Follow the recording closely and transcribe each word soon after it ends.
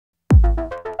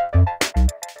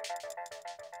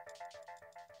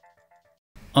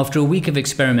After a week of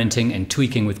experimenting and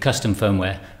tweaking with custom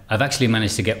firmware, I've actually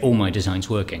managed to get all my designs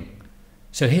working.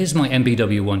 So here's my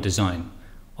MPW1 design.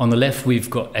 On the left we've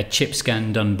got a chip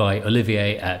scan done by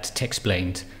Olivier at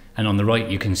Texplained, and on the right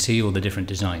you can see all the different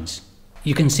designs.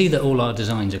 You can see that all our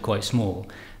designs are quite small,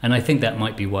 and I think that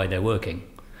might be why they're working.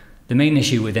 The main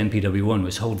issue with MPW1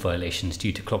 was hold violations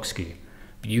due to clock skew,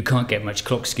 but you can't get much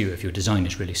clock skew if your design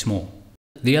is really small.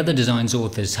 The other designs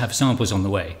authors have samples on the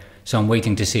way, so I'm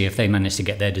waiting to see if they manage to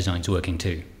get their designs working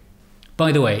too.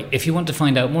 By the way, if you want to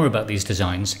find out more about these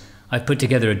designs, I've put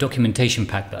together a documentation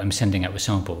pack that I'm sending out with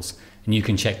samples, and you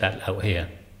can check that out here.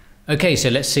 Okay, so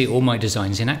let's see all my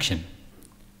designs in action.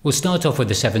 We'll start off with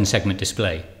the 7-segment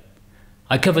display.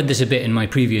 I covered this a bit in my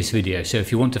previous video, so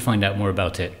if you want to find out more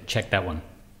about it, check that one.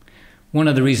 One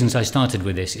of the reasons I started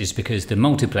with this is because the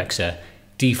multiplexer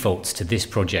defaults to this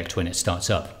project when it starts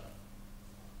up.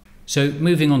 So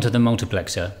moving on to the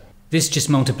multiplexer, this just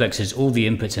multiplexes all the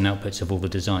inputs and outputs of all the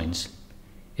designs.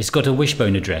 It's got a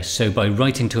wishbone address, so by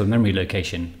writing to a memory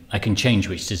location, I can change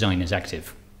which design is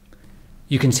active.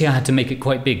 You can see I had to make it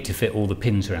quite big to fit all the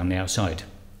pins around the outside.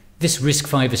 This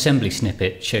RISC-V assembly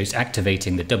snippet shows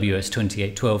activating the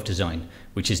WS2812 design,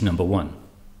 which is number 1.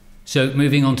 So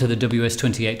moving on to the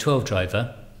WS2812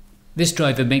 driver, this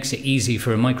driver makes it easy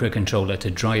for a microcontroller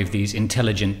to drive these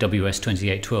intelligent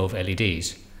WS2812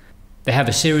 LEDs. They have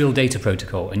a serial data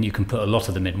protocol and you can put a lot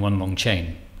of them in one long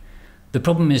chain. The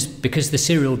problem is, because the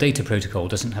serial data protocol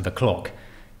doesn't have a clock,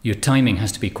 your timing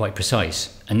has to be quite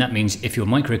precise, and that means if your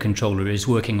microcontroller is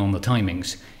working on the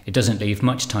timings, it doesn't leave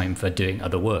much time for doing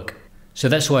other work. So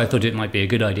that's why I thought it might be a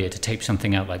good idea to tape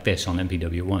something out like this on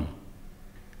MPW1.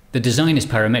 The design is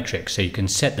parametric, so you can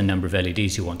set the number of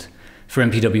LEDs you want. For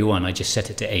MPW1 I just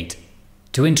set it to 8.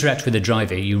 To interact with the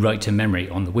driver you write to memory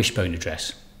on the wishbone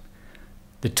address.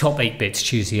 The top 8 bits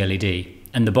choose the LED,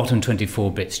 and the bottom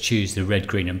 24 bits choose the red,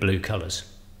 green and blue colours.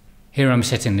 Here I'm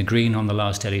setting the green on the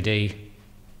last LED,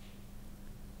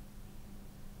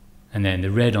 and then the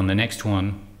red on the next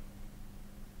one,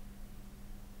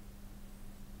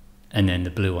 and then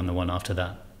the blue on the one after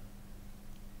that.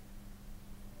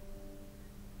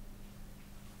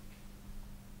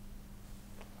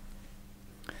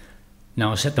 Now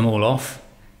I'll set them all off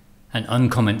and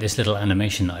uncomment this little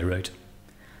animation that I wrote.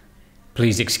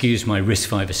 Please excuse my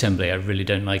RISC-V assembly, I really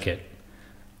don't like it.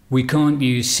 We can't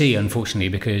use C unfortunately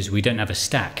because we don't have a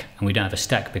stack, and we don't have a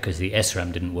stack because the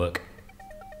SRAM didn't work.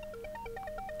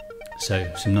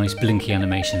 So some nice blinky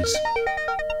animations.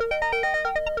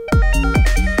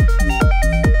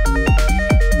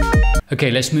 Okay,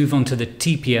 let's move on to the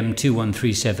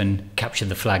TPM2137 Capture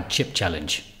the Flag Chip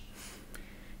Challenge.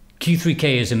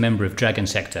 Q3K is a member of Dragon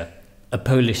Sector, a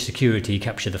Polish security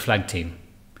capture the flag team.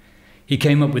 He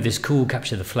came up with this cool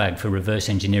capture the flag for reverse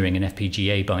engineering an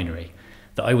FPGA binary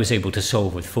that I was able to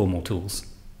solve with formal tools.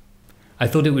 I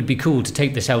thought it would be cool to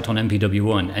take this out on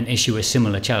MPW1 and issue a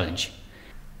similar challenge.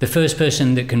 The first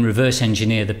person that can reverse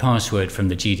engineer the password from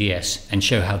the GDS and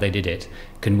show how they did it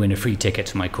can win a free ticket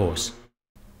to my course.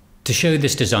 To show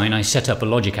this design, I set up a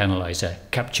logic analyzer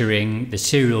capturing the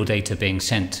serial data being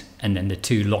sent and then the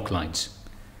 2 lock lines.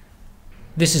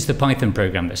 This is the Python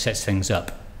program that sets things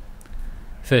up.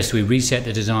 First we reset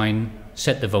the design,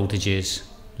 set the voltages,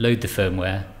 load the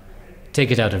firmware, take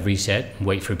it out of reset and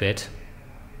wait for a bit,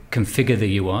 configure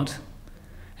the UART,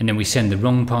 and then we send the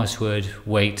wrong password,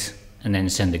 wait, and then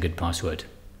send the good password.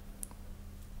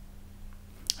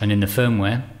 And in the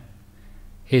firmware,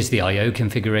 here's the I/O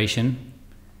configuration,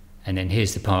 and then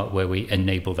here's the part where we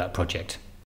enable that project.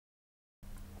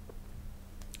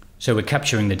 So we're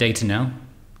capturing the data now,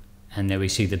 and there we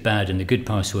see the bad and the good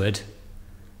password.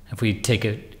 If we take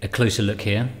a closer look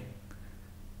here,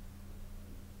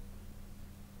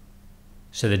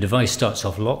 so the device starts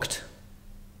off locked,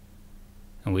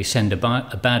 and we send a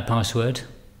bad password,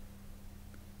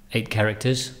 8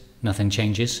 characters, nothing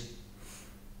changes.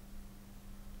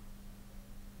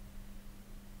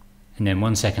 And then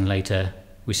 1 second later,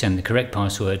 we send the correct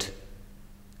password,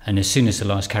 and as soon as the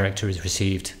last character is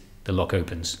received, the lock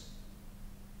opens.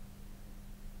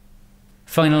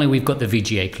 Finally, we've got the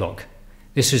Vga Clock.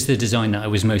 This was the design that I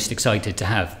was most excited to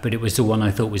have, but it was the one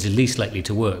I thought was the least likely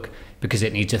to work because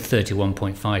it needs a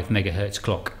 31.5 MHz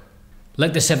clock.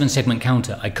 Like the 7-segment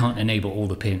counter, I can't enable all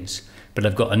the pins, but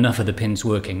I've got enough of the pins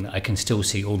working that I can still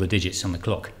see all the digits on the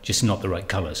clock, just not the right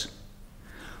colours.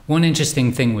 One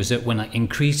interesting thing was that when I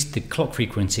increased the clock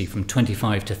frequency from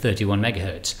 25 to 31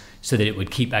 MHz so that it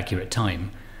would keep accurate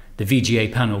time, the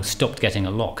VGA panel stopped getting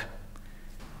a lock.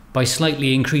 By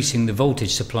slightly increasing the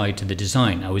voltage supplied to the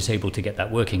design, I was able to get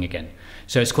that working again.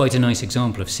 So it's quite a nice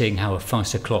example of seeing how a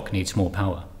faster clock needs more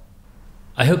power.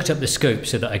 I hooked up the scope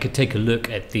so that I could take a look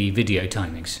at the video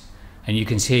timings, and you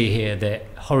can see here the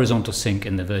horizontal sync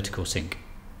and the vertical sync.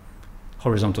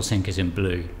 Horizontal sync is in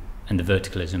blue and the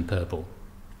vertical is in purple.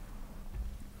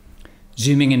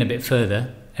 Zooming in a bit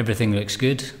further, everything looks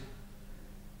good,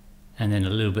 and then a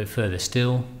little bit further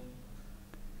still,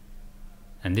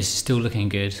 and this is still looking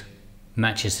good,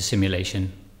 matches the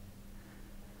simulation.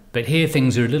 But here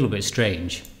things are a little bit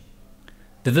strange.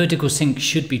 The vertical sync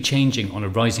should be changing on a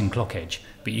rising clock edge,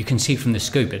 but you can see from the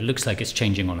scope it looks like it's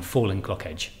changing on a falling clock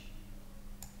edge.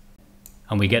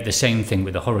 And we get the same thing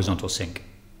with the horizontal sync.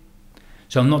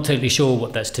 So I'm not totally sure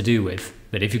what that's to do with,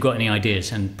 but if you've got any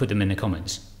ideas, and put them in the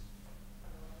comments.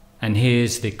 And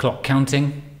here's the clock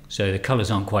counting, so the colours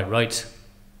aren't quite right,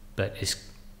 but it's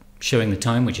showing the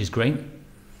time, which is great.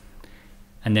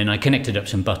 And then I connected up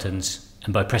some buttons,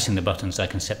 and by pressing the buttons I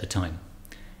can set the time.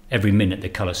 Every minute the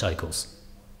colour cycles.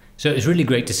 So it was really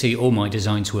great to see all my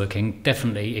designs working,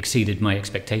 definitely exceeded my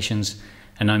expectations,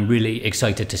 and I'm really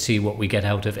excited to see what we get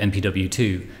out of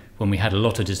MPW2 when we had a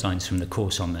lot of designs from the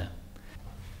course on there.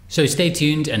 So stay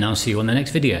tuned and I'll see you on the next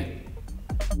video.